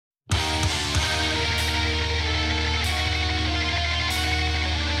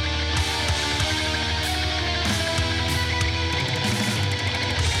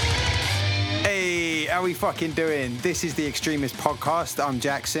we fucking doing? This is the Extremist Podcast. I'm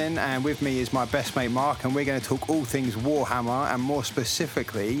Jackson, and with me is my best mate Mark, and we're going to talk all things Warhammer, and more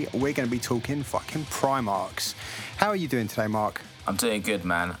specifically, we're going to be talking fucking Primarchs. How are you doing today, Mark? I'm doing good,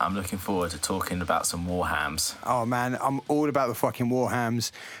 man. I'm looking forward to talking about some Warhams. Oh, man, I'm all about the fucking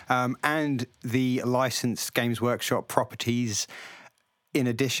Warhams and the licensed Games Workshop properties in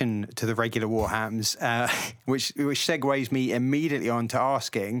addition to the regular Warhams, which segues me immediately on to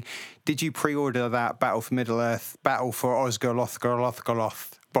asking, did you pre-order that Battle for Middle-earth, Battle for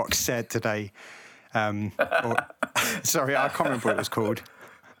Osgoloth box set today? Sorry, I can't remember what it was called.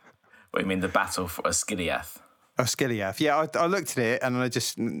 What, you mean the Battle for Osgiliath? Osgiliath. Yeah, I looked at it and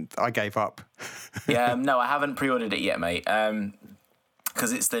I gave up. Yeah, no, I haven't pre-ordered it yet, mate.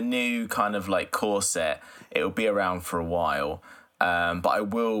 Because it's the new kind of like core set. It'll be around for a while. But I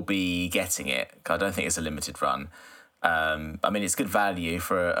will be getting it. I don't think it's a limited run. I mean, it's good value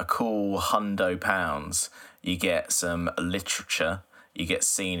for a cool £100. You get some literature, you get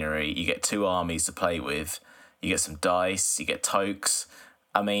scenery, you get 2 armies to play with, you get some dice, you get tokes.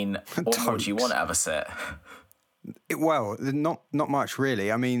 I mean, what more do you want out of a set? Well, not much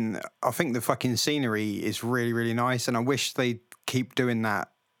really. I mean, I think the fucking scenery is really, really nice, and I wish they'd keep doing that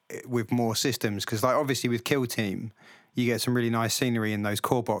with more systems, because like obviously with Kill Team, you get some really nice scenery in those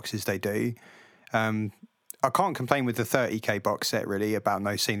core boxes they do. I can't complain with the 30k box set really about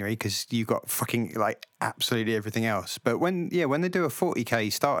no scenery, because you got fucking like absolutely everything else. But when they do a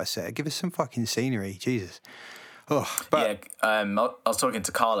 40k starter set, give us some fucking scenery, Jesus. Oh, but I was talking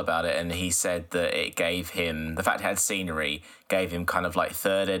to Carl about it, and he said that it gave him, the fact it had scenery gave him kind of like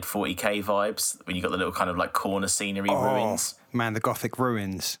third ed 40k vibes when you got the little kind of like corner scenery ruins. Man, the Gothic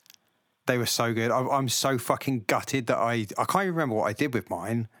ruins. They were so good. I'm so fucking gutted that I can't even remember what I did with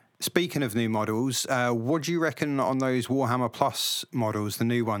mine. Speaking of new models, what do you reckon on those Warhammer Plus models, the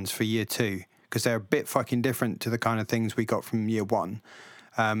new ones for year 2? Because they're a bit fucking different to the kind of things we got from year 1.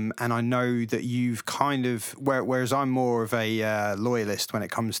 And I know that you've kind of, whereas I'm more of a loyalist when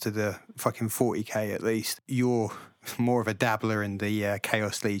it comes to the fucking 40k at least, you're more of a dabbler in the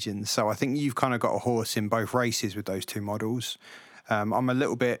Chaos Legions. So I think you've kind of got a horse in both races with those 2 models. I'm a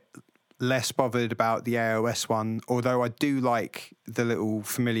little bit less bothered about the AOS one, although I do like the little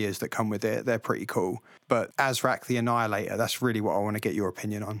familiars that come with it. They're pretty cool. But Azrak the Annihilator, that's really what I want to get your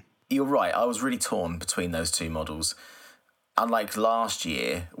opinion on. You're right. I was really torn between those 2 models. Unlike last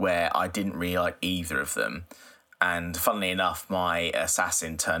year, where I didn't really like either of them. And funnily enough, my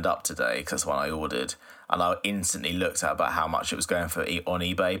Assassin turned up today, because that's the one I ordered. And I instantly looked at about how much it was going for on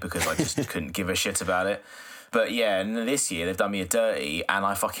eBay, because I just couldn't give a shit about it. But yeah, and this year they've done me a dirty, and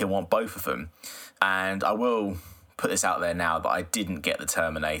I fucking want both of them. And I will put this out there now that I didn't get the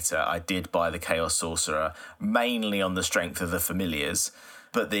Terminator. I did buy the Chaos Sorcerer, mainly on the strength of the familiars.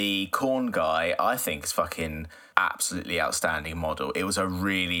 But the Khorne guy, I think, is fucking absolutely outstanding model. It was a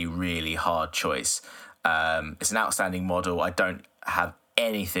really, really hard choice. It's an outstanding model. I don't have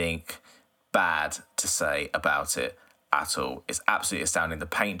anything bad to say about it at all. It's absolutely astounding. The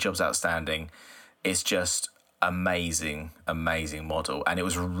paint job's outstanding. It's just amazing model, and it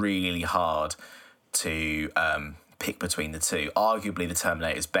was really hard to pick between the 2. Arguably the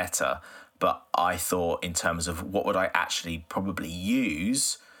Terminator is better, but I thought in terms of what would I actually probably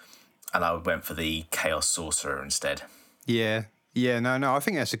use, and I went for the Chaos Sorcerer instead. No, I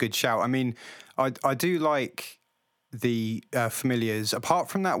think that's a good shout. I mean, I do like the familiars, apart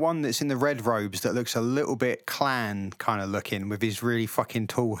from that one that's in the red robes that looks a little bit clan kind of looking with his really fucking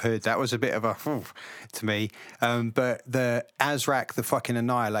tall hood. That was a bit of a to me. But the Azrak the fucking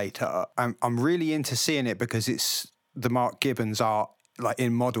Annihilator, I'm really into seeing it because it's the Mark Gibbons art like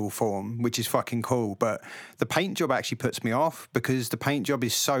in model form, which is fucking cool. But the paint job actually puts me off, because the paint job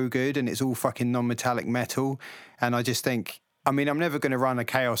is so good and it's all fucking non-metallic metal, and I just think, I mean, I'm never going to run a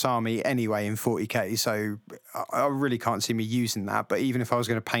Chaos Army anyway in 40k, so I really can't see me using that. But even if I was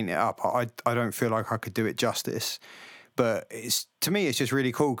going to paint it up, I don't feel like I could do it justice. But to me, it's just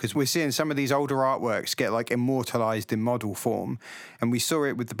really cool, because we're seeing some of these older artworks get like immortalized in model form. And we saw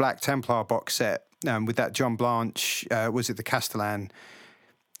it with the Black Templar box set, with that John Blanche, was it the Castellan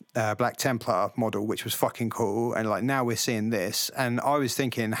Black Templar model, which was fucking cool. And like now we're seeing this. And I was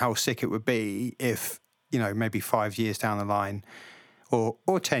thinking how sick it would be if, you know, maybe 5 years down the line or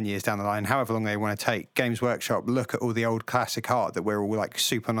 10 years down the line, however long they want to take, Games Workshop look at all the old classic art that we're all like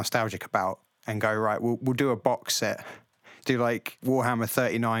super nostalgic about and go, right, we'll do a box set, do like Warhammer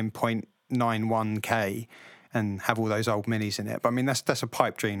 39.91k and have all those old minis in it. But I mean, that's a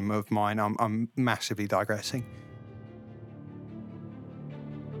pipe dream of mine. I'm massively digressing.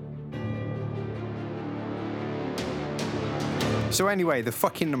 So anyway, the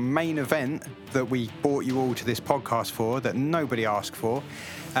fucking main event that we brought you all to this podcast for, that nobody asked for,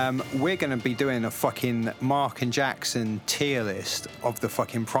 we're going to be doing a fucking Mark and Jackson tier list of the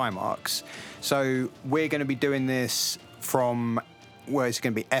fucking Primarchs. So we're going to be doing this from, well, it's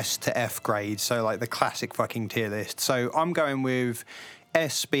going to be S to F grade, so like the classic fucking tier list. So I'm going with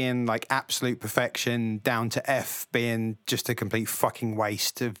S being like absolute perfection, down to F being just a complete fucking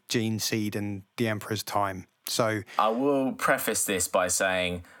waste of Gene Seed and the Emperor's time. So I will preface this by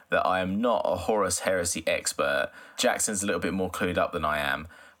saying that I am not a Horus Heresy expert. Jackson's a little bit more clued up than I am,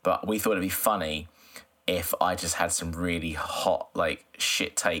 but we thought it'd be funny if I just had some really hot, like,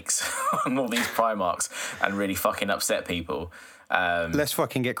 shit takes on all these Primarchs and really fucking upset people. Let's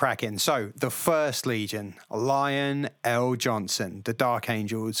fucking get cracking. So, the First Legion, Lion L. Johnson, the Dark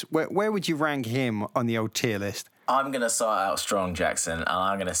Angels. Where would you rank him on the old tier list? I'm going to start out strong, Jackson, and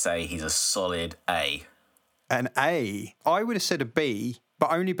I'm going to say he's a solid A. An A? I would have said a B,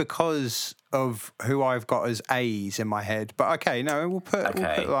 but only because of who I've got as A's in my head. But okay, no, we'll put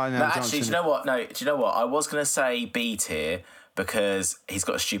Lion L. Johnson. Actually, do you know what? No, do you know what? I was going to say B tier because he's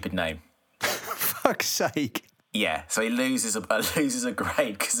got a stupid name. Fuck's sake. Yeah, so he loses a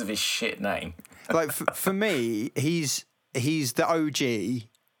grade because of his shit name. Like for me, he's the OG,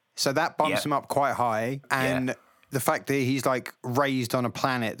 so that bumps him up quite high. And the fact that he's like raised on a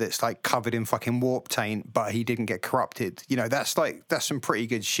planet that's like covered in fucking warp taint, but he didn't get corrupted. You know, that's some pretty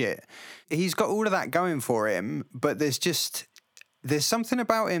good shit. He's got all of that going for him, but there's something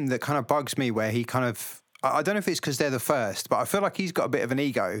about him that kind of bugs me where he kind of, I don't know if it's because they're the first, but I feel like he's got a bit of an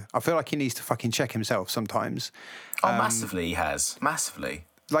ego. I feel like he needs to fucking check himself sometimes. Oh, massively he has. Massively.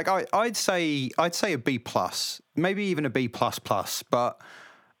 Like I'd say a B plus, maybe even a B plus, but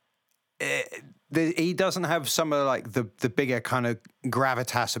he doesn't have some of like the bigger kind of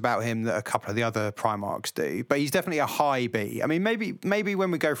gravitas about him that a couple of the other Primarchs do. But he's definitely a high B. I mean, maybe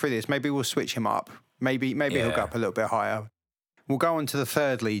when we go through this, maybe we'll switch him up. Maybe he'll go up a little bit higher. We'll go on to the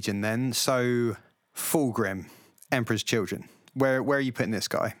Third Legion then. So Fulgrim, Emperor's Children. Where are you putting this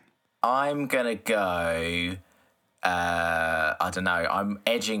guy? I'm gonna go. I don't know. I'm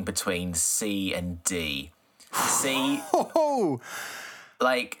edging between C and D. C,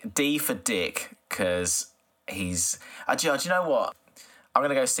 like D for Dick, because he's. Do you know what? I'm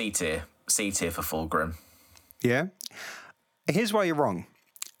gonna go C tier. C tier for Fulgrim. Yeah. Here's why you're wrong.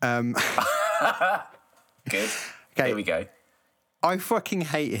 Good. Okay. Here we go. I fucking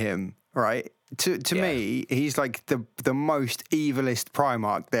hate him. Right. To me, he's like the most evilest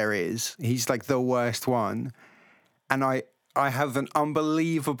Primarch there is. He's like the worst one. And I have an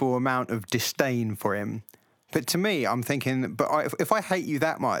unbelievable amount of disdain for him. But to me, I'm thinking, if I hate you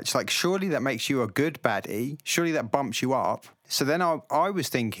that much, like surely that makes you a good baddie. Surely that bumps you up. So then I was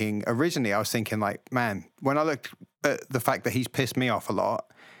thinking, originally I was thinking like, man, when I looked at the fact that he's pissed me off a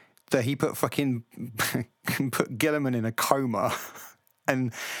lot, that he put fucking put Guilliman in a coma.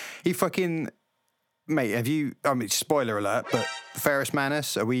 And he fucking, mate, I mean, spoiler alert, but Ferrus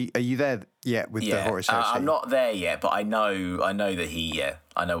Manus, are you there yet with the Horus Heresy? I'm not there yet, but I know that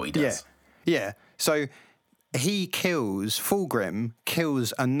I know what he does. Yeah. So Fulgrim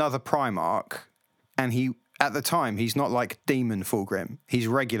kills another Primarch, and at the time, he's not like demon Fulgrim. He's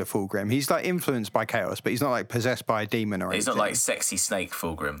regular Fulgrim. He's like influenced by chaos, but he's not like possessed by a demon or anything. He's not like sexy snake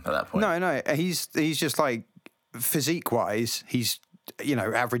Fulgrim at that point. No. He's just like, physique-wise, he's,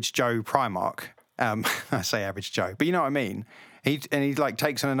 average Joe Primarch. I say average Joe, but you know what I mean? He like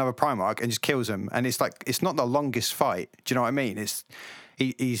takes on another Primarch and just kills him. And it's like, it's not the longest fight. Do you know what I mean?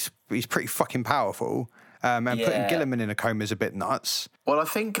 He's pretty fucking powerful. And putting Guilliman in a coma is a bit nuts. Well, I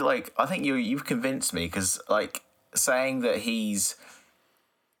think you've convinced me, because like saying that he's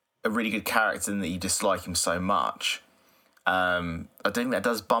a really good character and that you dislike him so much, I think that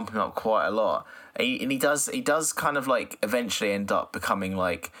does bump him up quite a lot. And he does kind of like eventually end up becoming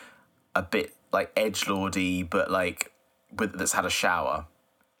like a bit like edgelordy, but like that's had a shower.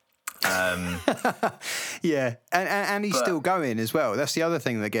 Yeah, and he's still going as well. That's the other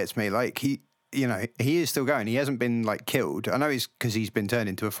thing that gets me. Like he is still going. He hasn't been like killed. I know it's because he's been turned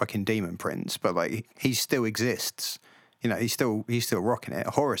into a fucking demon prince, but like he still exists. He's still rocking it.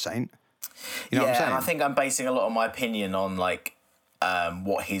 Horus ain't. You know what I'm saying? And I think I'm basing a lot of my opinion on like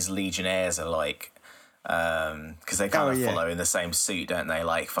what his legionnaires are like, because they kind of follow in the same suit, don't they?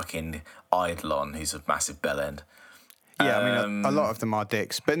 Like fucking Eidolon, who's a massive bellend. Yeah, I mean, a lot of them are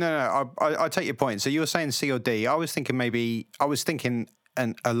dicks. But no, I take your point. So you were saying C or D. I was thinking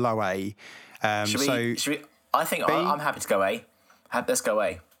a low A. Should we? I think I'm happy to go A. Let's go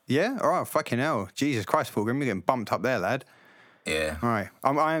A. Yeah? All right, fucking hell. Jesus Christ, Fulgrim, you're getting bumped up there, lad. Yeah. All right.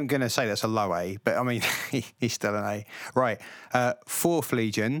 I am going to say that's a low A, but I mean, he's still an A. Right. Fourth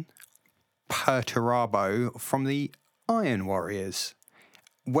Legion, Perturabo from the Iron Warriors.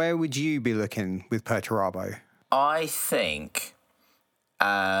 Where would you be looking with Perturabo? I think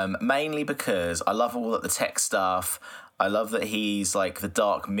mainly because I love all of the tech stuff. I love that he's like the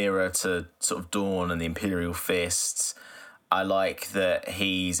dark mirror to sort of Dawn and the Imperial Fists. I like that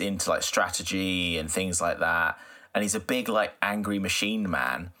he's into like strategy and things like that. And he's a big like angry machine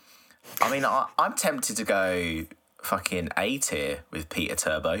man. I mean, I'm tempted to go fucking A tier with Peter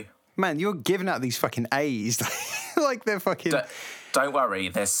Turbo. Man, you're giving out these fucking A's like they're fucking... Don't worry,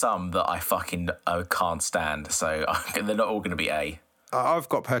 there's some that I fucking can't stand, so they're not all going to be A. I've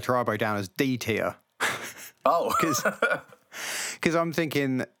got Perturabo down as D tier. Oh. Because I'm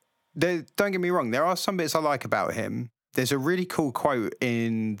thinking, don't get me wrong, there are some bits I like about him. There's a really cool quote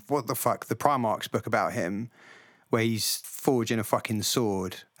in, the Primarch's book about him, where he's forging a fucking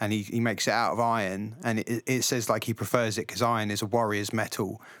sword and he makes it out of iron, and it says like he prefers it because iron is a warrior's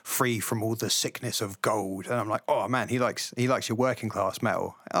metal, free from all the sickness of gold. And I'm like, oh man, he likes your working class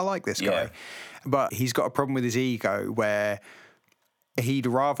metal. I like this guy. But he's got a problem with his ego where he'd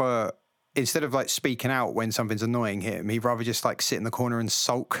rather, instead of like speaking out when something's annoying him, he'd rather just like sit in the corner and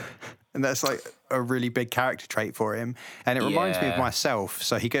sulk. And that's like a really big character trait for him. And it reminds me of myself.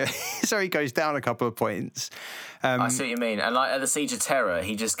 So he goes down a couple of points. I see what you mean. And like at the Siege of Terror,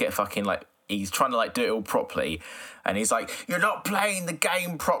 he just get fucking like, he's trying to like do it all properly. And he's like, you're not playing the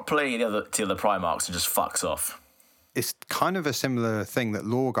game properly. The other Primarchs and just fucks off. It's kind of a similar thing that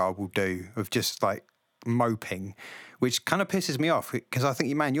Lorgar will do of just like moping, which kind of pisses me off because I think,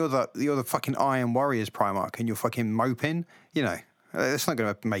 you're the fucking Iron Warriors Primarch and you're fucking moping, It's not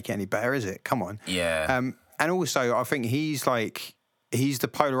going to make it any better, is it? Come on. Yeah. And also, I think he's the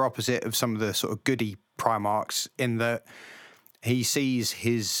polar opposite of some of the sort of goody Primarchs in that he sees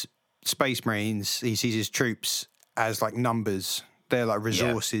his Space Marines, he sees his troops as like numbers. They're like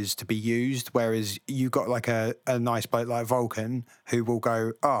resources to be used, whereas you got like a nice bloke like Vulcan who will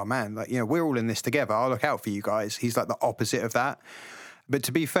go, oh man, like, we're all in this together. I'll look out for you guys. He's like the opposite of that. But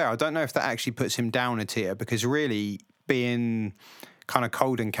to be fair, I don't know if that actually puts him down a tier because really being kind of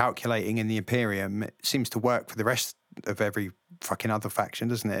cold and calculating in the Imperium, it seems to work for the rest of every fucking other faction,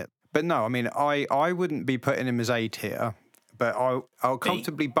 doesn't it? But no, I mean, I wouldn't be putting him as A tier, but I'll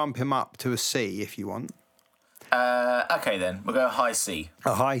comfortably bump him up to a C if you want. Okay then, we'll go high C.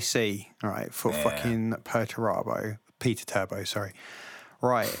 A high C, all right, for fucking Peter Turbo, sorry.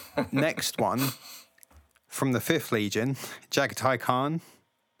 Right, next one, from the 5th Legion, Jaghatai Khan,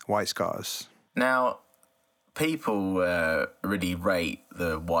 White Scars. Now, people really rate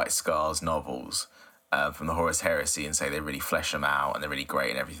the White Scars novels from the Horus Heresy and say they really flesh them out and they're really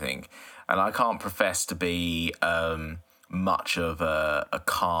great and everything. And I can't profess to be much of a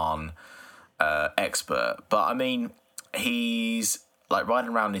Khan expert, but I mean, he's like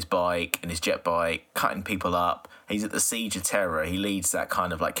riding around his bike and his jet bike, cutting people up. He's at the Siege of Terror. He leads that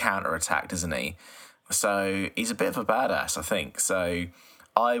kind of like counter-attack, doesn't he? So he's a bit of a badass, I think. So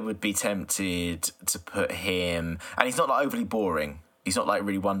I would be tempted to put him, and he's not like overly boring. He's not like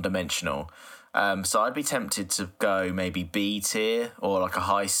really one-dimensional. So I'd be tempted to go maybe B tier or like a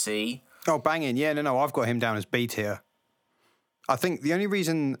high C. Oh, banging. Yeah, no, I've got him down as B tier. I think the only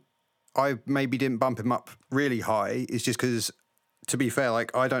reason I maybe didn't bump him up really high is just because, to be fair,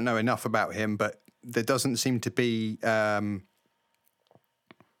 like I don't know enough about him, but there doesn't seem to be,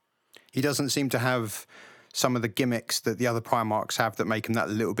 he doesn't seem to have some of the gimmicks that the other Primarchs have that make him that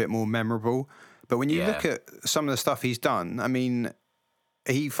little bit more memorable. But when you look at some of the stuff he's done, I mean,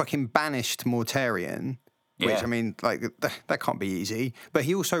 he fucking banished Mortarion, which, I mean, like, that can't be easy. But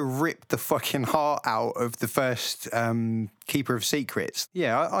he also ripped the fucking heart out of the first Keeper of Secrets.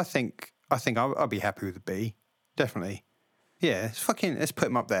 Yeah, I think I'll be happy with a B. Definitely. Yeah, let's put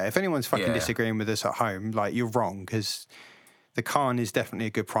him up there. If anyone's fucking disagreeing with us at home, like, you're wrong, because the Khan is definitely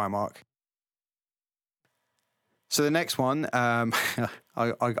a good Primarch. So the next one, I've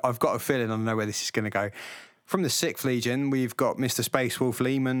got a feeling I know where this is going to go. From the 6th Legion, we've got Mr. Space Wolf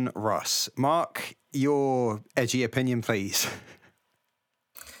Leman Russ. Mark, your edgy opinion, please.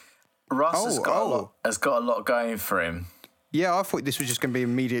 Russ has got a lot going for him. Yeah, I thought this was just going to be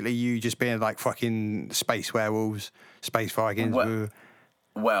immediately you just being like fucking space werewolves, space Vikings.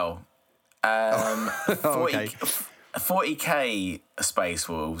 Well, 40k Space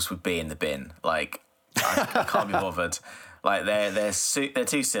Wolves would be in the bin. Like, I can't be bothered. Like, they're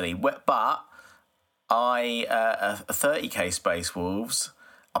too silly. But 30k Space Wolves,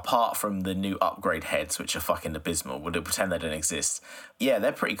 apart from the new upgrade heads, which are fucking abysmal, would pretend they don't exist. Yeah,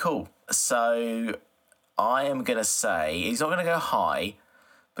 they're pretty cool. So I am going to say he's not going to go high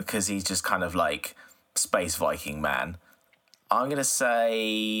because he's just kind of like Space Viking man. I'm going to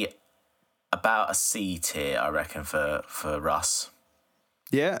say about a C tier, I reckon, for Russ.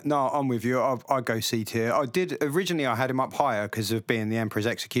 Yeah, no, I'm with you. I'd go C tier. Originally I had him up higher because of being the Emperor's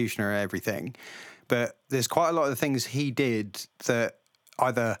Executioner and everything. But there's quite a lot of the things he did that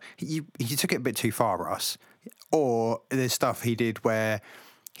either you took it a bit too far, Russ, or there's stuff he did where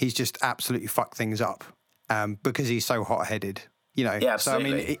he's just absolutely fucked things up because he's so hot-headed. You know, yeah,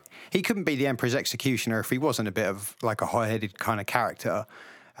 absolutely. So I mean, he couldn't be the Emperor's Executioner if he wasn't a bit of like a hot-headed kind of character.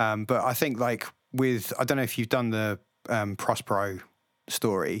 But I think like I don't know if you've done the Prospero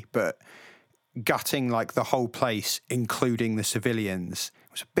story, but gutting like the whole place, including the civilians,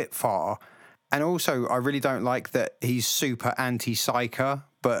 was a bit far. And also, I really don't like that he's super anti-psyker,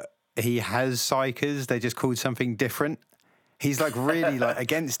 but he has psychers. They just called something different. He's like really like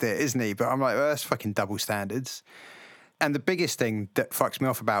against it, isn't he? But I'm like, well, that's fucking double standards. And the biggest thing that fucks me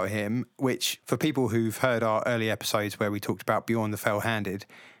off about him, which for people who've heard our early episodes where we talked about Bjorn the Fell-Handed,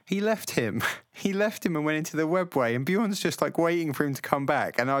 he left him. He left him and went into the webway, and Bjorn's just like waiting for him to come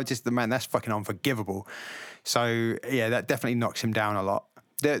back. And man, that's fucking unforgivable. So yeah, that definitely knocks him down a lot.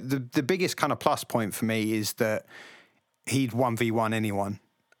 The biggest kind of plus point for me is that he'd 1v1 anyone.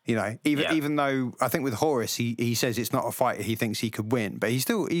 You know, even though I think with Horus, he says it's not a fight he thinks he could win, but he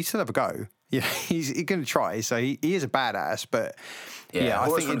still have a go. Yeah, he's going to try. So he is a badass, but yeah, I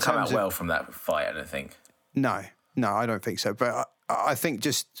Horus think in wouldn't come terms out well from that fight. I don't think. No, I don't think so. But I think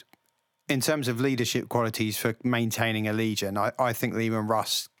just in terms of leadership qualities for maintaining a legion, I think Leman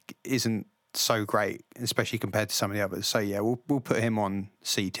Russ isn't so great, especially compared to some of the others. So yeah, we'll put him on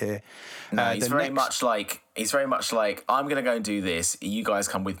C tier. No, he's very much like I'm going to go and do this. You guys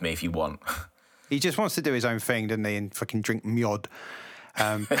come with me if you want. He just wants to do his own thing, doesn't he? And fucking drink Mjod.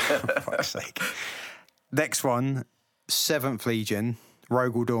 For fuck's sake. Next one, 7th Legion,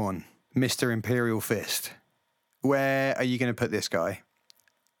 Rogel Dawn, Mr. Imperial Fist. Where are you going to put this guy?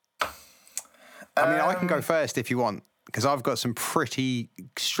 I mean, I can go first if you want, because I've got some pretty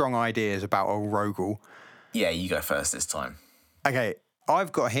strong ideas about old Rogel. Yeah, you go first this time. Okay,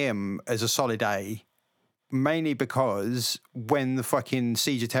 I've got him as a solid A, mainly because when the fucking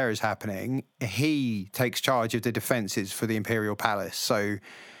Siege of Terror is happening, he takes charge of the defences for the Imperial Palace. So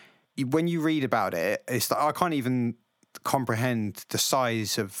when you read about it, it's like, I can't even comprehend the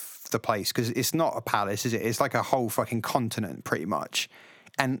size of the place, because it's not a palace, is it? It's like a whole fucking continent, pretty much.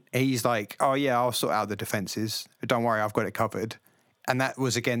 And he's like, oh yeah, I'll sort out the defences. Don't worry, I've got it covered. And that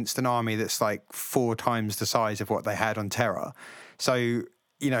was against an army that's like 4 times the size of what they had on Terra. So,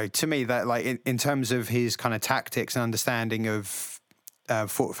 you know, to me, that like in terms of his kind of tactics and understanding of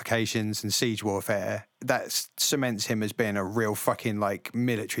fortifications and siege warfare, that cements him as being a real fucking like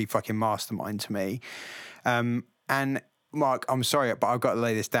military fucking mastermind to me. And Mark, I'm sorry, but I've got to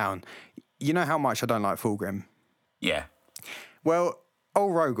lay this down. You know how much I don't like Fulgrim? Yeah. Well,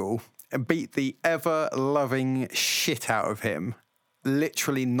 old Rogel beat the ever-loving shit out of him,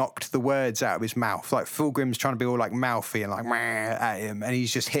 literally knocked the words out of his mouth. Like, Fulgrim's trying to be all, like, mouthy and, like, at him, and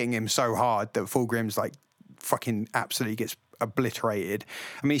he's just hitting him so hard that Fulgrim's, like, fucking absolutely gets obliterated.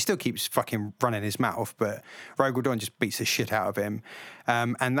 I mean, he still keeps fucking running his mouth, but Rogel Dawn just beats the shit out of him.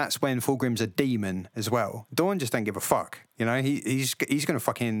 And that's when Fulgrim's a demon as well. Dawn just don't give a fuck. You know, he's going to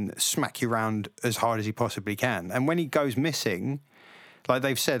fucking smack you around as hard as he possibly can. And when he goes missing, like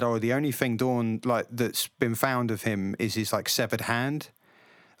they've said, oh, the only thing Dawn, like, that's been found of him is his, like, severed hand.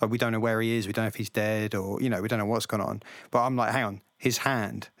 Like, we don't know where he is. We don't know if he's dead or, you know, we don't know what's gone on. But I'm like, hang on, his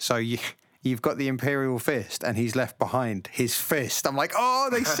hand. So you've got the Imperial Fist and he's left behind his fist. I'm like, oh,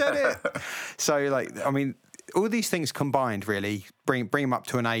 they said it. So, like, I mean, all these things combined really bring him up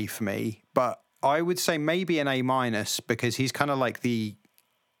to an A for me. But I would say maybe an A minus, because he's kind of like the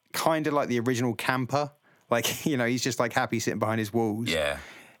original camper. Like, you know, he's just like happy sitting behind his walls. Yeah.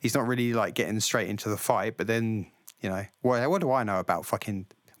 He's not really like getting straight into the fight. But then, you know, what do I know about fucking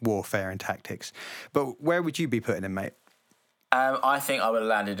warfare and tactics? But where would you be putting him, mate? I think I would have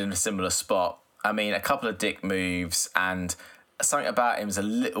landed in a similar spot. I mean, a couple of dick moves and something about him is a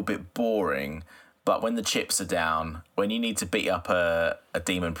little bit boring. But when the chips are down, when you need to beat up a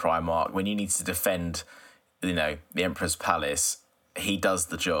demon Primarch, when you need to defend, you know, the Emperor's Palace, he does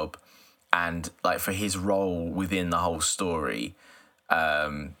the job. And like for his role within the whole story,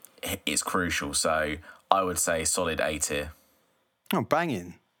 it's crucial. So I would say solid A tier. Oh,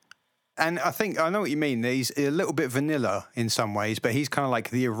 banging. And I know what you mean. He's a little bit vanilla in some ways, but he's kind of like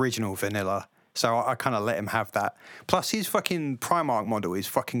the original vanilla. So I kind of let him have that. Plus, his fucking Primarch model is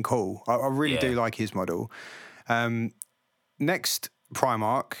fucking cool. I really do like his model. Next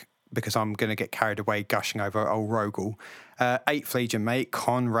Primarch, because I'm going to get carried away gushing over old Rogel. 8th Legion, mate,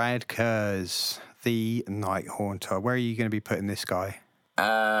 Konrad Kurz, the Night Haunter. Where are you going to be putting this guy?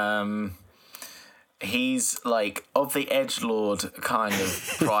 He's like, of the edgelord kind of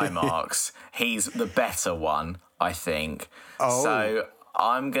Primarchs, he's the better one, I think. Oh. So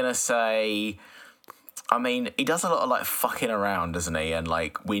I'm going to say, I mean, he does a lot of like fucking around, doesn't he? And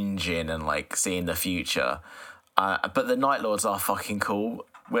like whinging and like seeing the future. But the Night Lords are fucking cool.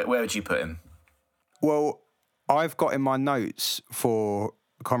 Where would you put him? Well, I've got in my notes for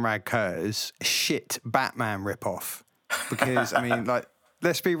Konrad Kurz, shit Batman ripoff. Because, I mean, like,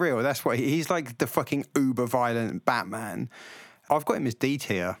 let's be real, that's what he's like, the fucking uber violent Batman. I've got him as D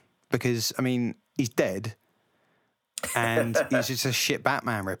tier because, I mean, he's dead. And he's just a shit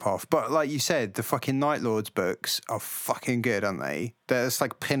Batman ripoff. But like you said, the fucking Night Lords books are fucking good, aren't they? That's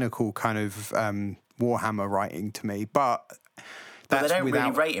like pinnacle kind of Warhammer writing to me. But they don't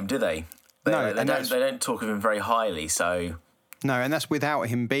really rate him, do they? No, they don't talk of him very highly, so... No, and that's without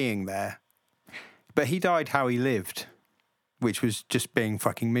him being there. But he died how he lived, which was just being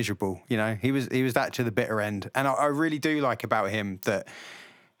fucking miserable, you know? He was that to the bitter end. And I really do like about him that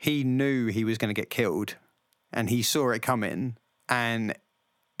he knew he was going to get killed, and he saw it coming, and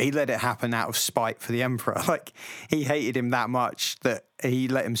he let it happen out of spite for the Emperor. Like, he hated him that much that he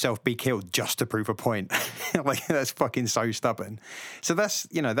let himself be killed just to prove a point. Like, that's fucking so stubborn. So that's,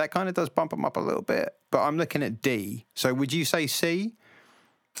 you know, that kind of does bump him up a little bit. But I'm looking at D. So would you say C?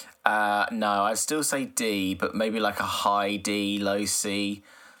 No, I'd still say D, but maybe like a high D, low C.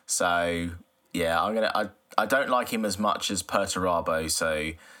 So, yeah, I don't like him as much as Perturabo,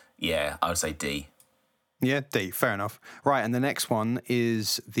 so, yeah, I would say D. Yeah, D, fair enough. Right, and the next one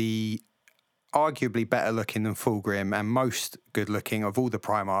is the arguably better looking than Fulgrim and most good looking of all the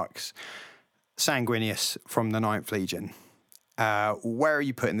Primarchs, Sanguinius from the 9th Legion. Where are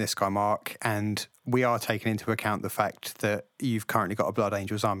you putting this guy, Mark? And we are taking into account the fact that you've currently got a Blood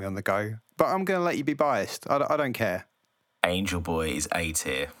Angels army on the go. But I'm going to let you be biased. I don't care. Angel Boy is A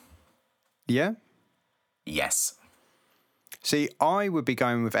tier. Yeah? Yes. See, I would be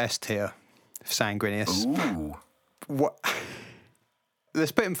going with S tier. Sanguinius. Ooh. What?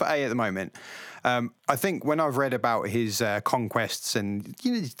 Let's put him for A at the moment. I think when I've read about his conquests and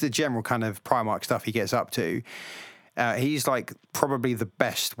the general kind of Primarch stuff he gets up to, he's like probably the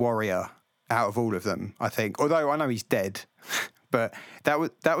best warrior out of all of them, I think. Although I know he's dead, but that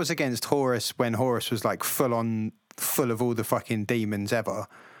was against Horus when Horus was like full of all the fucking demons ever.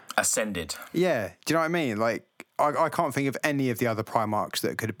 Ascended. Yeah, do you know what I mean? Like, I can't think of any of the other Primarchs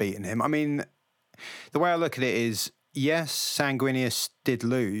that could have beaten him. I mean, the way I look at it is, yes, Sanguinius did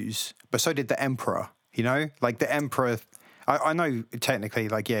lose, but so did the Emperor, you know? Like, the Emperor, I know technically,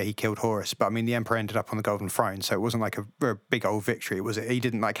 like, yeah, he killed Horus, but I mean, the Emperor ended up on the Golden Throne, so it wasn't like a big old victory, was it? He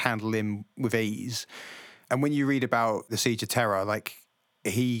didn't, like, handle him with ease. And when you read about the Siege of Terra, like,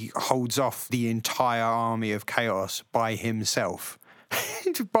 he holds off the entire army of Chaos by himself.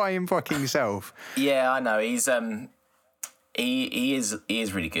 By him fucking himself. Yeah, I know. He's he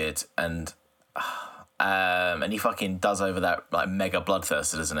is really good, and he fucking does over that like mega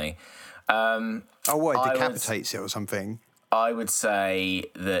bloodthirster, doesn't he? Oh, what? Decapitates it or something? I would say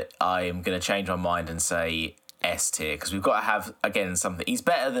that I am going to change my mind and say S tier because we've got to have again something. He's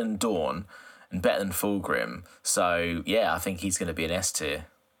better than Dawn and better than Fulgrim, so yeah, I think he's going to be an S tier.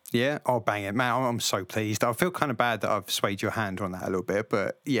 Yeah, oh, bang it. Man, I'm so pleased. I feel kind of bad that I've swayed your hand on that a little bit,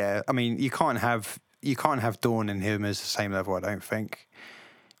 but yeah, I mean, you can't have Dawn and him as the same level, I don't think.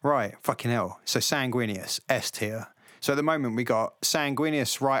 Right, fucking hell. So Sanguinius, S tier. So at the moment we got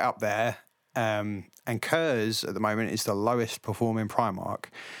Sanguinius right up there, and Kurz at the moment is the lowest performing Primarch.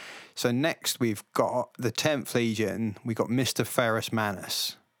 So next we've got the 10th Legion, we got Mr. Ferrus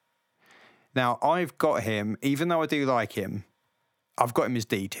Manus. Now, I've got him, even though I do like him, I've got him as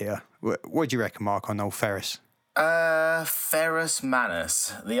D tier. What do you reckon, Mark, on old Ferrus? Ferrus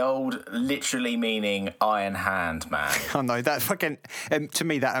Manus, the old literally meaning iron hand man. I know, that fucking, to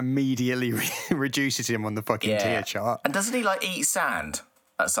me, that immediately reduces him on the fucking tier chart. And doesn't he like eat sand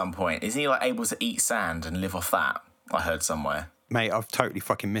at some point? Isn't he like able to eat sand and live off that? I heard somewhere. Mate, I've totally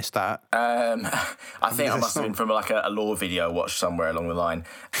fucking missed that. I think I must have been from like a lore video I watched somewhere along the line.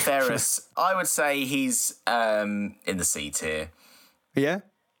 Ferrus, I would say he's in the C tier. Yeah?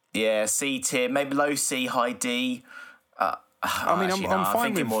 Yeah, C tier, maybe low C, high D. I mean, I'm fine I'm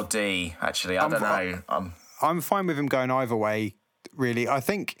thinking with more D, actually. I don't know. I'm fine with him going either way, really. I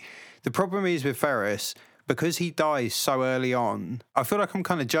think the problem is with Ferrus, because he dies so early on, I feel like I'm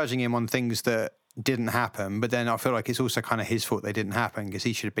kind of judging him on things that didn't happen, but then I feel like it's also kind of his fault they didn't happen because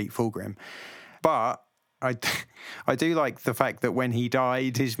he should have beat Fulgrim. But I, I do like the fact that when he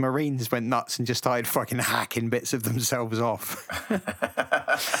died, his Marines went nuts and just started fucking hacking bits of themselves off.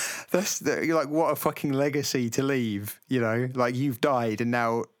 You're like, what a fucking legacy to leave, you know? Like, you've died and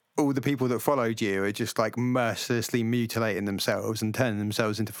now all the people that followed you are just like mercilessly mutilating themselves and turning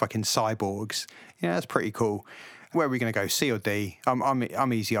themselves into fucking cyborgs. Yeah, that's pretty cool. Where are we going to go, C or D?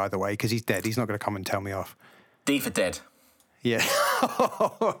 I'm easy either way because he's dead. He's not going to come and tell me off. D for dead. Yeah.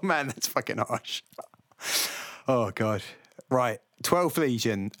 Oh, man, that's fucking harsh. Oh, God. Right. 12th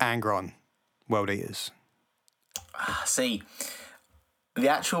Legion, Angron, World Eaters. See, the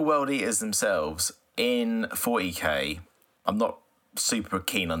actual World Eaters themselves in 40k, I'm not super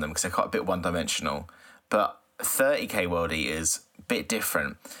keen on them because they're quite a bit one-dimensional. But 30k World Eaters, a bit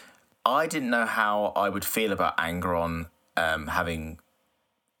different. I didn't know how I would feel about Angron waiting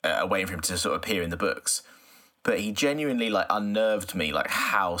for him to sort of appear in the books. But he genuinely like unnerved me, like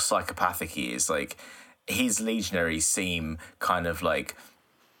how psychopathic he is. Like his legionaries seem kind of like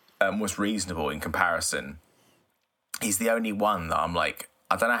almost reasonable in comparison. He's the only one that I'm like,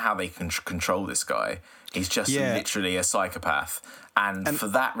 I don't know how they can control this guy. He's just literally a psychopath. And for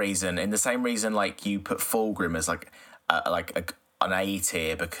that reason, in the same reason, like you put Fulgrim as like an A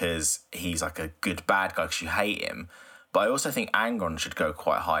tier because he's like a good bad guy because you hate him. But I also think Angron should go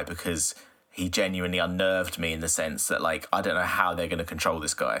quite high because he genuinely unnerved me in the sense that, like, I don't know how they're going to control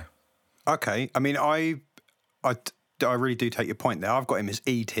this guy. Okay. I mean, I really do take your point there. I've got him as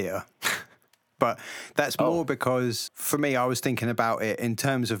E tier. But that's more because, for me, I was thinking about it in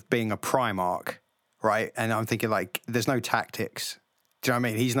terms of being a Primarch, right? And I'm thinking, like, there's no tactics. Do you know what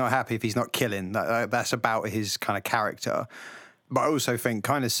I mean? He's not happy if he's not killing. That's about his kind of character. But I also think,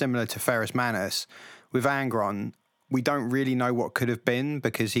 kind of similar to Ferrus Manus, with Angron, we don't really know what could have been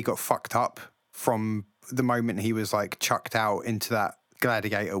because he got fucked up from the moment he was like chucked out into that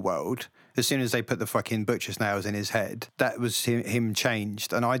gladiator world. As soon as they put the fucking butcher's nails in his head, that was him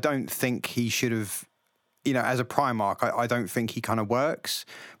changed. And I don't think he should have, you know, as a Primarch, I don't think he kind of works.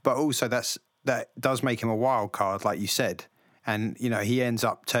 But also that does make him a wild card, like you said. And, you know, he ends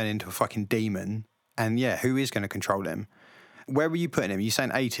up turning into a fucking demon. And yeah, who is going to control him? Where were you putting him? You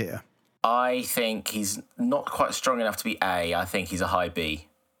saying A tier? I think he's not quite strong enough to be A. I think he's a high B.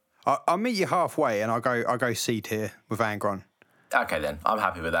 I'll meet you halfway and I'll go C tier with Angron. Okay, then. I'm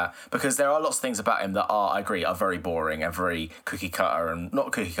happy with that. Because there are lots of things about him that I agree, are very boring and very cookie cutter and...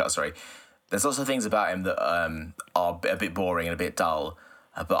 Not cookie cutter, sorry. There's lots of things about him that are a bit boring and a bit dull.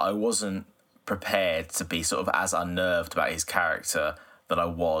 But I wasn't prepared to be sort of as unnerved about his character that I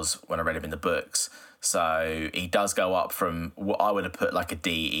was when I read him in the books. So he does go up from what I would have put like a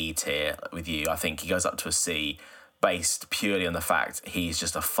D, E tier with you. I think he goes up to a C based purely on the fact he's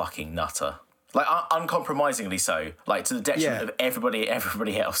just a fucking nutter. Like, uncompromisingly so. Like, to the detriment of everybody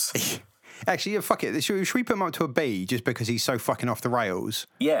else. Actually, yeah, fuck it. Should we put him up to a B just because he's so fucking off the rails?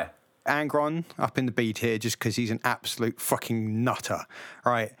 Yeah. Angron up in the B tier just because he's an absolute fucking nutter.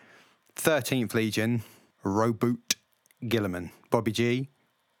 All right. 13th Legion, Roboute Guilliman. Bobby G,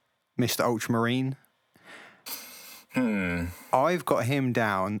 Mr. Ultramarine. I've got him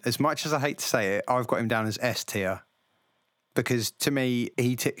down, as much as I hate to say it, I've got him down as S tier. Because to me,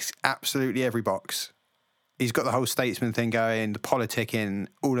 he ticks absolutely every box. He's got the whole statesman thing going, the politicking,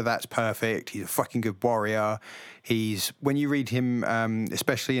 all of that's perfect. He's a fucking good warrior. When you read him,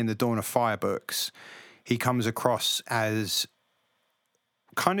 especially in the Dawn of Fire books, he comes across as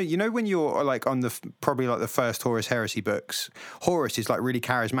kind of, you know, when you're like on probably like the first Horus Heresy books, Horus is like really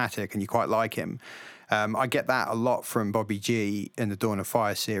charismatic and you quite like him. I get that a lot from Bobby G in the Dawn of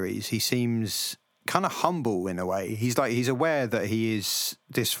Fire series. He seems kind of humble in a way. He's aware that he is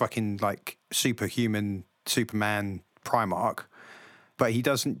this fucking like superhuman Superman Primarch, but he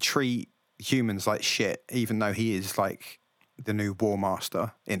doesn't treat humans like shit, even though he is like the new War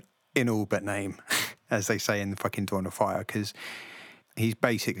Master in all but name, as they say in the fucking Dawn of Fire, because he's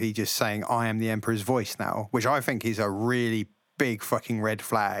basically just saying, I am the Emperor's voice now, which I think is a really big fucking red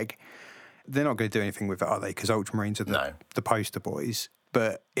flag. They're not going to do anything with it, are they? Because Ultramarines are the poster boys.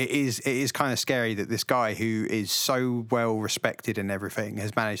 But it is kind of scary that this guy who is so well respected and everything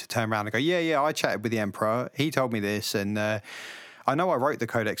has managed to turn around and go, yeah, I chatted with the Emperor. He told me this. And I know I wrote the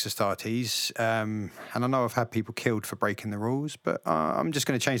Codex Astartes. And I know I've had people killed for breaking the rules. But I'm just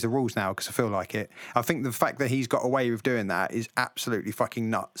going to change the rules now because I feel like it. I think the fact that he's got away with doing that is absolutely fucking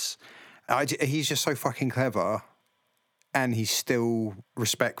nuts. He's just so fucking clever. And he's still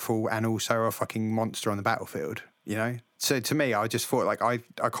respectful and also a fucking monster on the battlefield, you know? So to me, I just thought, like, I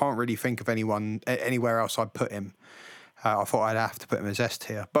can't really think of anyone, anywhere else I'd put him. I thought I'd have to put him as S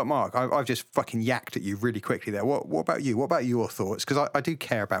tier. But Mark, I've just fucking yacked at you really quickly there. What about you? What about your thoughts? Because I do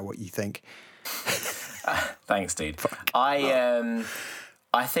care about what you think. Thanks, dude. I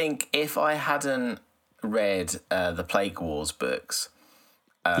think if I hadn't read the Plague Wars books,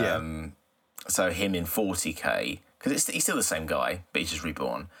 so him in 40k, because he's still the same guy, but he's just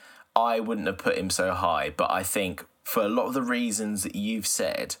reborn, I wouldn't have put him so high. But I think for a lot of the reasons that you've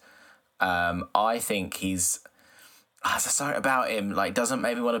said, I think he's... There's something about him, like, doesn't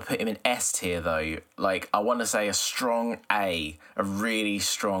make me want to put him in S tier, though. Like, I want to say a strong A, a really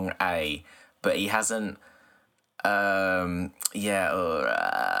strong A, but he hasn't... I'll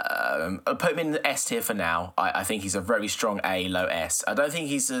put him in the S tier for now. I think he's a very strong A, low S. I don't think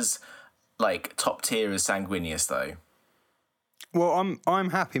he's as, like, top tier as Sanguinius, though. Well, I'm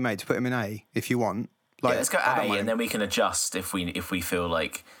happy, mate, to put him in A if you want. Like, let's go A, and then we can adjust if we feel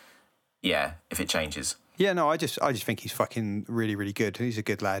like, if it changes. Yeah, no, I just think he's fucking really, really good. He's a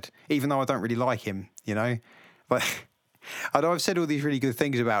good lad, even though I don't really like him, you know? Like, I know I've said all these really good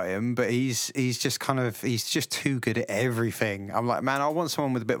things about him, but he's just too good at everything. I'm like, man, I want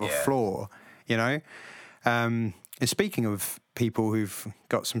someone with a bit of a flaw, you know? And speaking of people who've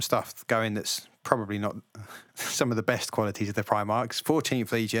got some stuff going that's probably not some of the best qualities of the Primarchs,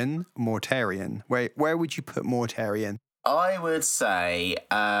 14th Legion, Mortarion. Where would you put Mortarion? I would say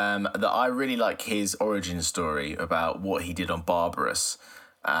that I really like his origin story about what he did on Barbarous,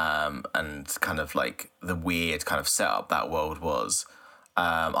 and kind of like the weird kind of setup that world was.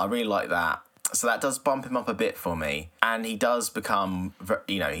 I really like that. So that does bump him up a bit for me. And he does become,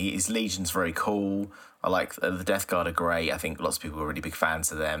 his Legion's very cool. I like the Death Guard are great. I think lots of people are really big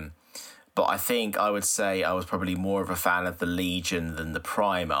fans of them. But I think I would say I was probably more of a fan of the Legion than the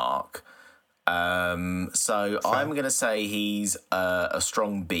Primarch. So I'm going to say he's a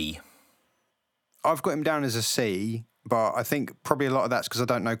strong B. I've got him down as a C, but I think probably a lot of that's because I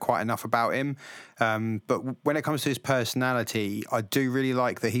don't know quite enough about him. But when it comes to his personality, I do really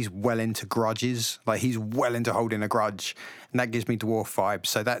like that he's well into grudges. Like, he's well into holding a grudge, and that gives me dwarf vibes.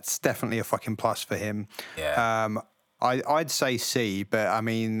 So that's definitely a fucking plus for him. Yeah. I'd say C, but I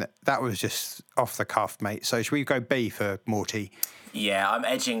mean, that was just off the cuff, mate. So should we go B for Morty? Yeah, I'm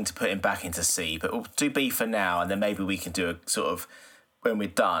edging to put him back into C, but we'll do B for now, and then maybe we can do a sort of, when we're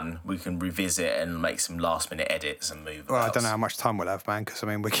done, we can revisit and make some last-minute edits and move. Well, I don't know how much time we'll have, man, because, I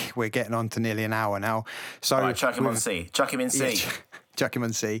mean, we're getting on to nearly an hour now. So all right, chuck him on C. Chuck him in C. Yeah, chuck him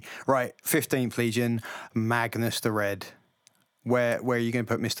on C. Right, 15th Legion, Magnus the Red. Where are you going to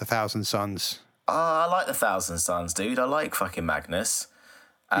put Mr. Thousand Suns? I like the Thousand Suns, dude. I like fucking Magnus.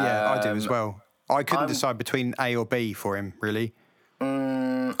 Yeah, I do as well. I couldn't decide between A or B for him, really.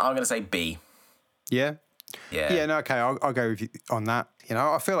 I'm going to say B. Yeah? Yeah. Yeah, no, okay, I'll go with you on that. You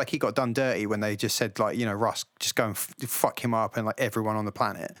know, I feel like he got done dirty when they just said, like, you know, Russ, just go and fuck him up and, like, everyone on the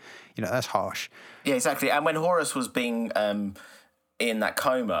planet. You know, that's harsh. Yeah, exactly. And when Horus was being in that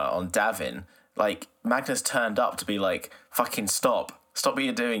coma on Davin, like, Magnus turned up to be like, fucking stop what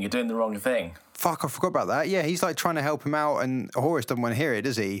you're doing the wrong thing. Fuck, I forgot about that. Yeah, he's, like, trying to help him out, and Horus doesn't want to hear it,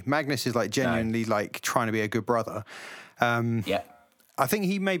 does he? Magnus is, like, genuinely, like, trying to be a good brother. Yeah. I think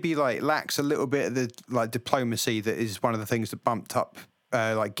he maybe, like, lacks a little bit of the, like, diplomacy that is one of the things that bumped up,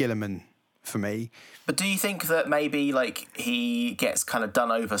 like, Guilliman for me. But do you think that maybe, like, he gets kind of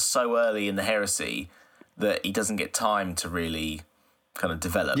done over so early in the heresy that he doesn't get time to really kind of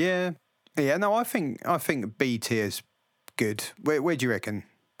develop? Yeah, no, I think B tier's good. Where do you reckon?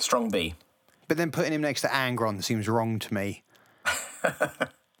 Strong B. But then putting him next to Angron seems wrong to me.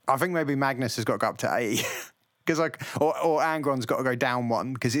 I think maybe Magnus has got to go up to A. Because, like, or Angron's got to go down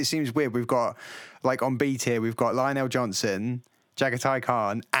one, because it seems weird. We've got, like, on B tier, we've got Lionel Johnson, Jagatai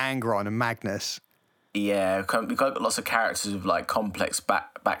Khan, Angron, and Magnus. Yeah, we've got lots of characters with, like, complex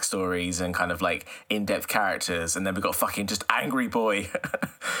backstories and kind of, like, in-depth characters, and then we've got fucking just Angry Boy.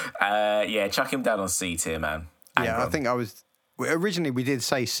 Yeah, chuck him down on C tier, man. Angron. Yeah, I think originally we did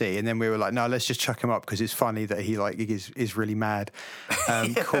say C, and then we were like, no, let's just chuck him up because it's funny that he, like, is really mad.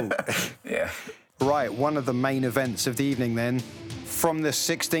 Cool. Yeah. Right, one of the main events of the evening then. From the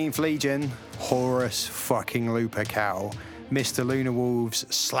 16th Legion, Horus fucking Lupercal. Mr. Lunar Wolves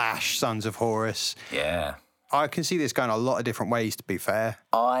 / Sons of Horus. Yeah. I can see this going a lot of different ways, to be fair.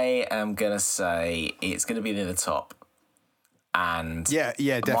 I am going to say it's going to be near the top. And yeah,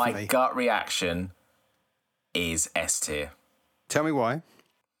 definitely. My gut reaction is S tier. Tell me why.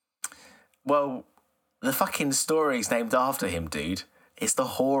 Well, the fucking story's named after him, dude. It's the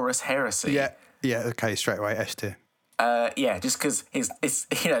Horus Heresy. Yeah, okay, straight away, S tier. Yeah, just because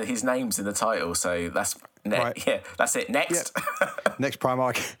his name's in the title, so that's right. Yeah, that's it. Next, Next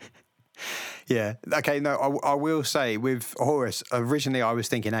Primarch. Yeah, okay. No, I will say with Horus, originally I was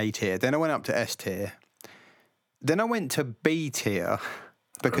thinking A tier, then I went up to S tier, then I went to B tier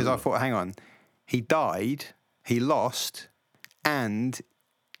because I thought, hang on, he died, he lost, and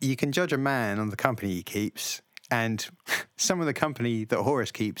you can judge a man on the company he keeps. And some of the company that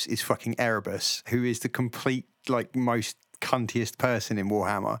Horus keeps is fucking Erebus, who is the complete, like, most cuntiest person in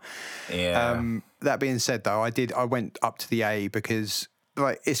Warhammer. Yeah. That being said, though, I went up to the A because,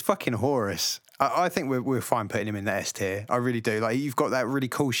 like, it's fucking Horus. I think we're fine putting him in the S tier. I really do. Like, you've got that really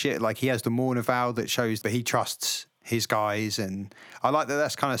cool shit. Like, he has the Mourner Vow that shows that he trusts his guys, and I like that.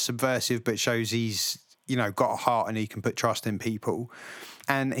 That's kind of subversive, but shows he's, you know, got a heart and he can put trust in people.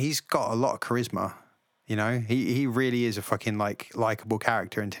 And he's got a lot of charisma. You know, he really is a fucking, like, likable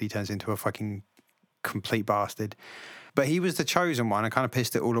character until he turns into a fucking complete bastard. But he was the chosen one. I kind of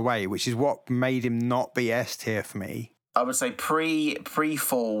pissed it all away, which is what made him not be S tier for me. I would say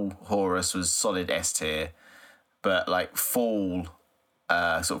pre-fall Horus was solid S tier, but like fall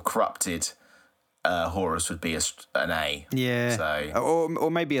sort of corrupted Horus would be an A. Yeah. So.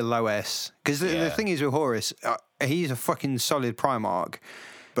 Or maybe a low S. Because the thing is with Horus, he's a fucking solid Primarch.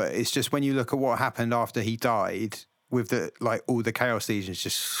 But it's just when you look at what happened after he died, with the, like, all the Chaos Legions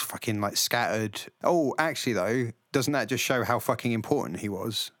just fucking, like, scattered. Oh, actually, though, doesn't that just show how fucking important he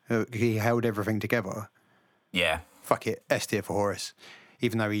was? He held everything together. Yeah. Fuck it, S tier for Horus.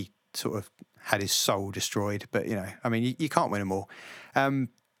 Even though he sort of had his soul destroyed. But, you know, I mean, you can't win them all.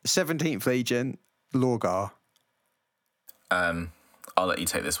 17th Legion, Lorgar. I'll let you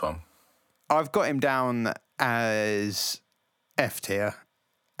take this one. I've got him down as F tier.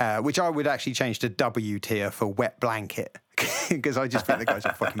 Which I would actually change to W tier for Wet Blanket, because I just think the guy's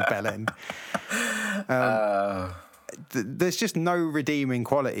a fucking bellend. There's just no redeeming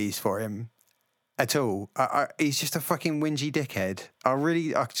qualities for him at all. He's just a fucking whingy dickhead.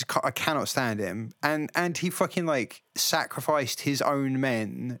 I cannot stand him. And he fucking, like, sacrificed his own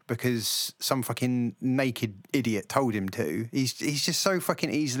men because some fucking naked idiot told him to. He's just so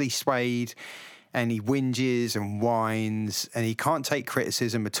fucking easily swayed. And he whinges and whines, and he can't take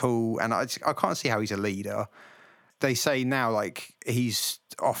criticism at all. And I can't see how he's a leader. They say now, like, he's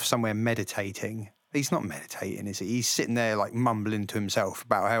off somewhere meditating. He's not meditating, is he? He's sitting there, like, mumbling to himself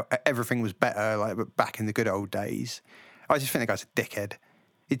about how everything was better, like, back in the good old days. I just think the guy's a dickhead.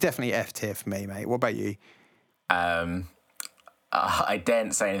 He's definitely F tier for me, mate. What about you? I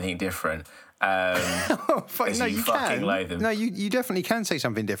daren't say anything different. Oh, no, you fucking can. loathe him. No, you definitely can say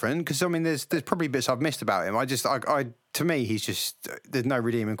something different, because I mean, there's probably bits I've missed about him. To me, he's just, there's no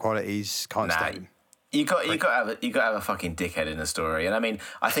redeeming qualities. Can't stand him. You got to have a fucking dickhead in the story, and I mean,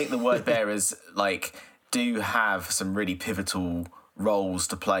 I think the word bearers like do have some really pivotal roles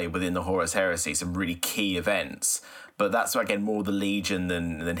to play within the Horus Heresy, some really key events. But that's again more the Legion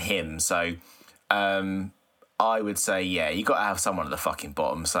than him. So. I would say, yeah, you got to have someone at the fucking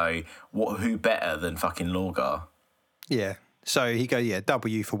bottom. So, who better than fucking Lorgar? Yeah. So he goes,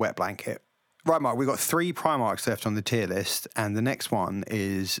 W for Wet Blanket. Right, Mark, we've got 3 Primarchs left on the tier list, and the next one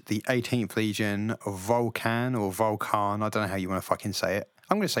is the 18th Legion of Vulcan or Vulcan. I don't know how you want to fucking say it.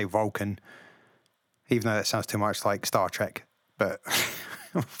 I'm going to say Vulcan, even though that sounds too much like Star Trek. But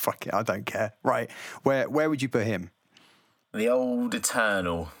fuck it, I don't care. Right, where would you put him? The old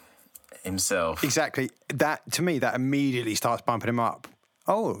Eternal himself. Exactly. That, to me, that immediately starts bumping him up.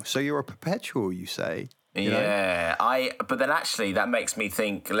 Oh, so you're a perpetual, you say? You know? But then actually that makes me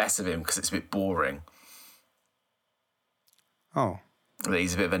think less of him because it's a bit boring. Oh. That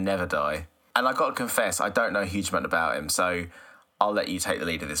he's a bit of a never die. And I got to confess, I don't know a huge amount about him, so I'll let you take the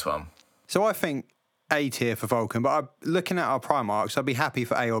lead of this one. So I think A tier for Vulcan, but looking at our Primarchs, I'd be happy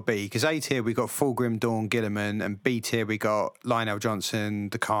for A or B, because A tier we got Fulgrim, Dawn, Gilliman, and B tier we got Lionel Johnson,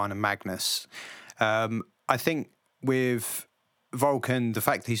 the Khan, and Magnus. I think with Vulcan, the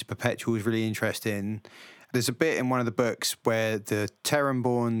fact that he's a perpetual is really interesting. There's a bit in one of the books where the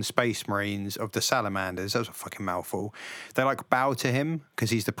Terran-born Space Marines of the Salamanders, that was a fucking mouthful, they like bow to him because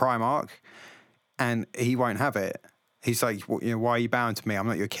he's the Primarch, and he won't have it. He's like, you know, why are you bowing to me? I'm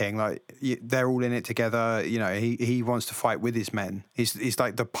not your king. Like, they're all in it together. You know, he wants to fight with his men. He's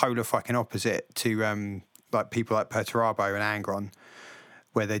like the polar fucking opposite to like people like Perturabo and Angron,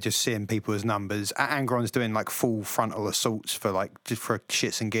 where they're just seeing people as numbers. Angron's doing like full frontal assaults for like just for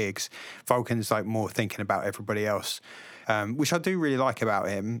shits and gigs. Vulcan's like more thinking about everybody else, which I do really like about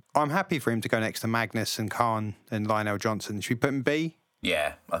him. I'm happy for him to go next to Magnus and Khan and Lionel Johnson. Should we put him B?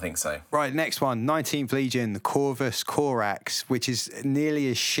 Yeah, I think so. Right, next one, 19th Legion, Corvus Corax, which is nearly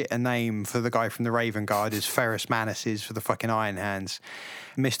as shit a name for the guy from the Raven Guard as Ferrus Manus is for the fucking Iron Hands.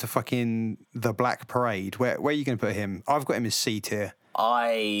 Mr. fucking The Black Parade. Where are you going to put him? I've got him as C tier.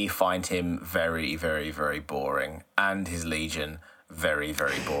 I find him very, very, very boring, and his Legion very,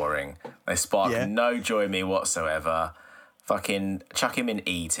 very boring. They spark no joy in me whatsoever. fucking chuck him in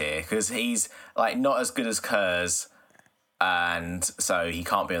E tier because he's like not as good as Kurz, and so he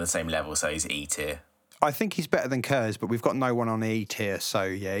can't be on the same level. So he's E tier. I think he's better than Kurz, but we've got no one on E tier, so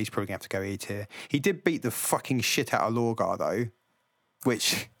yeah, he's probably going to have to go E tier. He did beat the fucking shit out of Lorgar, though,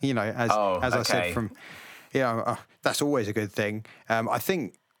 which, you know, as I said from... Yeah, that's always a good thing. I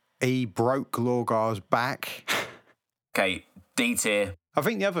think he broke Lorgar's back. Okay, D tier. I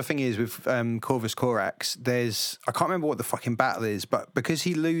think the other thing is with Corvus Corax, I can't remember what the fucking battle is, but because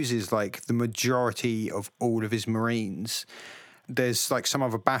he loses like the majority of all of his Marines... There's like some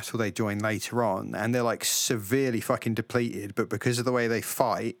other battle they join later on and they're like severely fucking depleted, but because of the way they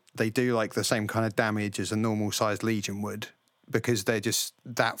fight, they do like the same kind of damage as a normal sized Legion would because they're just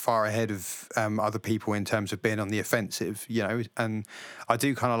that far ahead of other people in terms of being on the offensive, you know, and I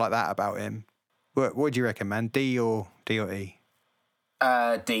do kind of like that about him. What do you reckon, man? D or E?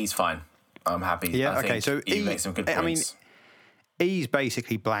 D's fine. I'm happy. Yeah, I think so E makes some good points. I mean, E's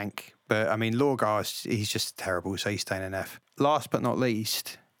basically blank, but I mean, Lorgar, he's just terrible, so he's staying in F. Last but not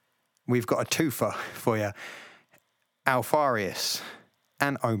least, we've got a twofer for you. Alfarius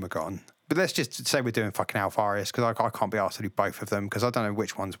and Omegon. But let's just say we're doing fucking Alfarius, because I can't be asked to do both of them, because I don't know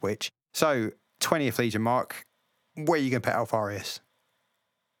which one's which. So, 20th Legion mark, where are you going to put Alfarius?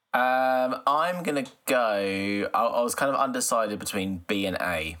 I'm going to go... I was kind of undecided between B and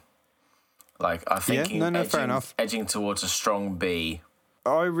A. Like, I'm thinking fair enough. Edging towards a strong B.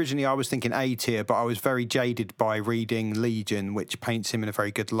 Originally, I was thinking A tier, but I was very jaded by reading Legion, which paints him in a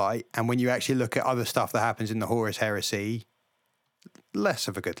very good light. And when you actually look at other stuff that happens in the Horus Heresy, less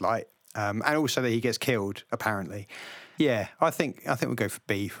of a good light. And also that he gets killed, apparently. Yeah, I think we'll go for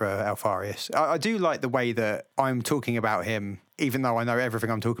B for Alfarius. I do like the way that I'm talking about him, even though I know everything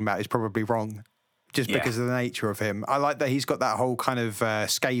I'm talking about is probably wrong. Just because of the nature of him. I like that he's got that whole kind of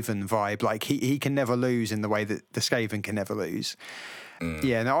Skaven vibe. Like, he can never lose in the way that the Skaven can never lose.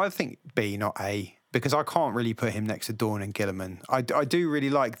 Yeah, no, I think B, not A, because I can't really put him next to Dorn and Guilliman. I do really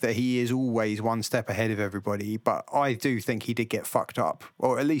like that he is always one step ahead of everybody, but I do think he did get fucked up,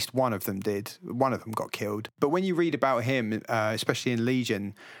 or at least one of them did. One of them got killed. But when you read about him, especially in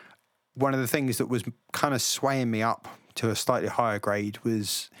Legion, one of the things that was kind of swaying me up to a slightly higher grade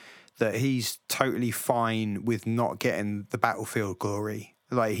was that he's totally fine with not getting the battlefield glory.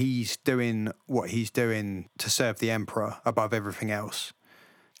 Like, he's doing what he's doing to serve the Emperor above everything else.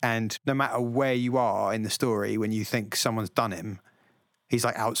 And no matter where you are in the story, when you think someone's done him, he's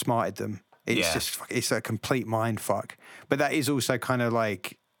like outsmarted them. It's a complete mind fuck. But that is also kind of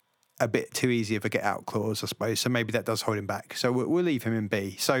like a bit too easy of a get out clause, I suppose. So maybe that does hold him back. So we'll leave him in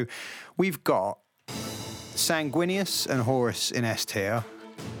B. So we've got Sanguinius and Horus in S tier.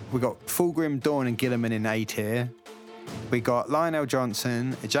 We've got Fulgrim, Dawn and Guilliman in A tier. We got Lionel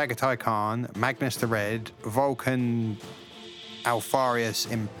Johnson, Jagatai Khan, Magnus the Red, Vulcan, Alfarius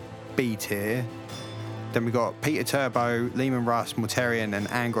in B tier. Then we got Peter Turbo, Leman Russ, Mortarion and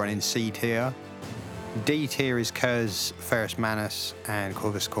Angron in C tier. D tier is Kurz, Ferrus Manus and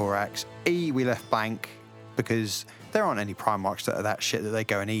Corvus Corax. E we left blank because there aren't any Primarchs that are that shit that they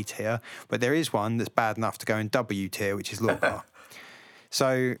go in E tier, but there is one that's bad enough to go in W tier, which is Lorgar.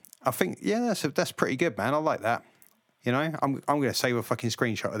 So I think, yeah, that's pretty good, man. I like that. You know, I'm going to save a fucking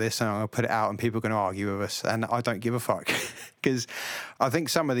screenshot of this and I'm going to put it out and people are going to argue with us. And I don't give a fuck. Because I think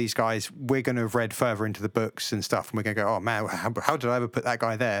some of these guys, we're going to have read further into the books and stuff. And we're going to go, oh, man, how did I ever put that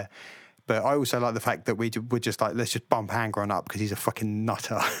guy there? But I also like the fact that we're just like, let's just bump Angron up because he's a fucking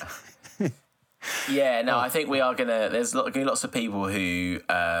nutter. Yeah, no, I think we are going to... There's going to be lots of people who...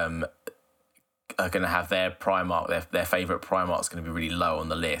 are going to have their Primarch, their favourite Primarch's going to be really low on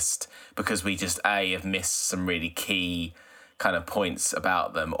the list because we just, have missed some really key kind of points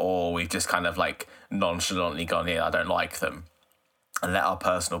about them, or we've just kind of like nonchalantly gone, I don't like them, and let our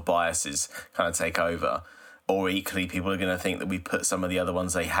personal biases kind of take over. Or equally, people are going to think that we put some of the other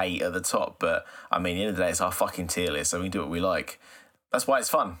ones they hate at the top. But, I mean, at the end of the day, it's our fucking tier list, so we can do what we like. That's why it's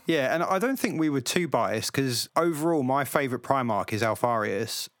fun. Yeah, and I don't think we were too biased because overall, my favourite Primarch is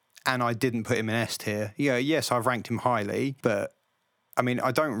Alfarius. And I didn't put him in S tier. Yeah, yes, I've ranked him highly, but I mean,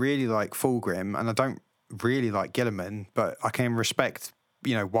 I don't really like Fulgrim and I don't really like Guilliman, but I can respect,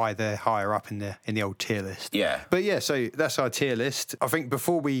 why they're higher up in the old tier list. Yeah. But yeah, so that's our tier list. I think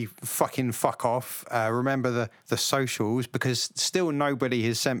before we fucking fuck off, remember the socials, because still nobody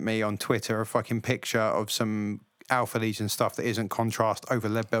has sent me on Twitter a fucking picture of some Alpha Legion stuff that isn't contrast over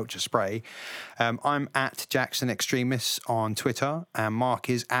Leadbelcher spray. I'm at Jackson Extremis on Twitter, and Mark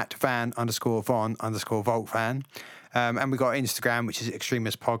is at Van_Von_VoltFan. And we got Instagram, which is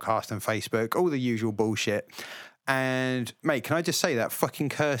Extremis Podcast, and Facebook, all the usual bullshit. And mate, can I just say that fucking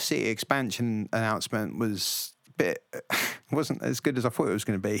Curse City expansion announcement was bit wasn't as good as I thought it was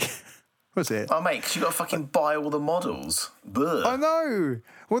going to be. Was it? Oh, mate, because you got to fucking buy all the models. Blech. I know.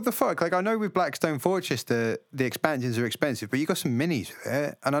 What the fuck? Like, I know with Blackstone Fortress, the expansions are expensive, but you got some minis with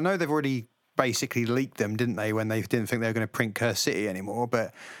it. And I know they've already basically leaked them, didn't they, when they didn't think they were going to print Curse City anymore.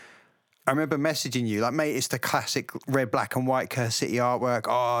 But I remember messaging you, like, mate, it's the classic red, black and white Curse City artwork.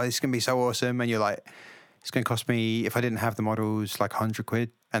 Oh, it's going to be so awesome. And you're like, it's going to cost me, if I didn't have the models, like 100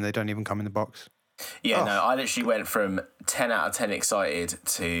 quid. And they don't even come in the box. Yeah, no, I literally went from 10 out of 10 excited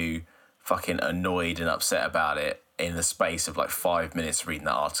to fucking annoyed and upset about it in the space of like 5 minutes reading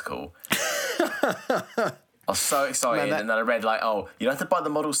that article. I was so excited, and then I read like, oh, you don't have to buy the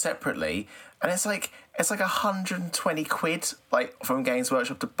models separately, and it's like 120 quid like from Games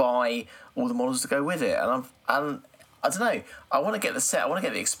Workshop to buy all the models to go with it, and I don't know, I want to get the set, I want to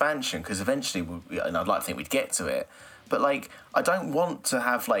get the expansion because eventually, and I'd like to think we'd get to it, but like I don't want to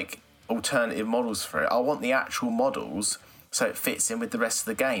have like alternative models for it. I want the actual models so it fits in with the rest of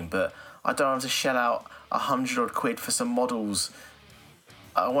the game, but I don't have to shell out 100 odd quid for some models.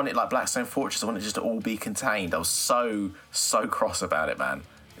 I want it like Blackstone Fortress. I want it just to all be contained. I was so cross about it, man.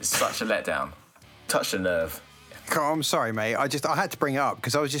 It's such a letdown. Touched a nerve. God, I'm sorry, mate. I had to bring it up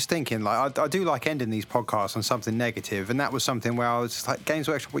because I was just thinking, like, I do like ending these podcasts on something negative, and that was something where I was just like, Games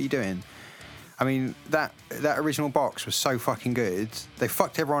Workshop, what are you doing? I mean, that original box was so fucking good. They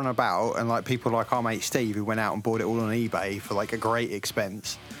fucked everyone about, and like people like our mate Steve, who went out and bought it all on eBay for like a great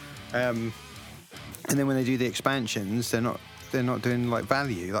expense. And then when they do the expansions, they're not doing like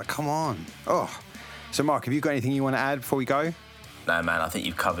value. Like, come on. Oh. So Mark, have you got anything you want to add before we go? No, man, I think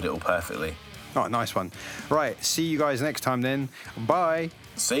you've covered it all perfectly. Oh, nice one. Right, see you guys next time then. Bye.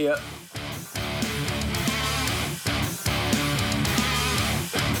 See ya.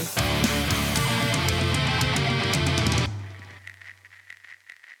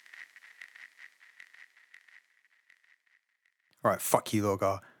 All right, fuck you,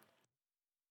 Lorgar.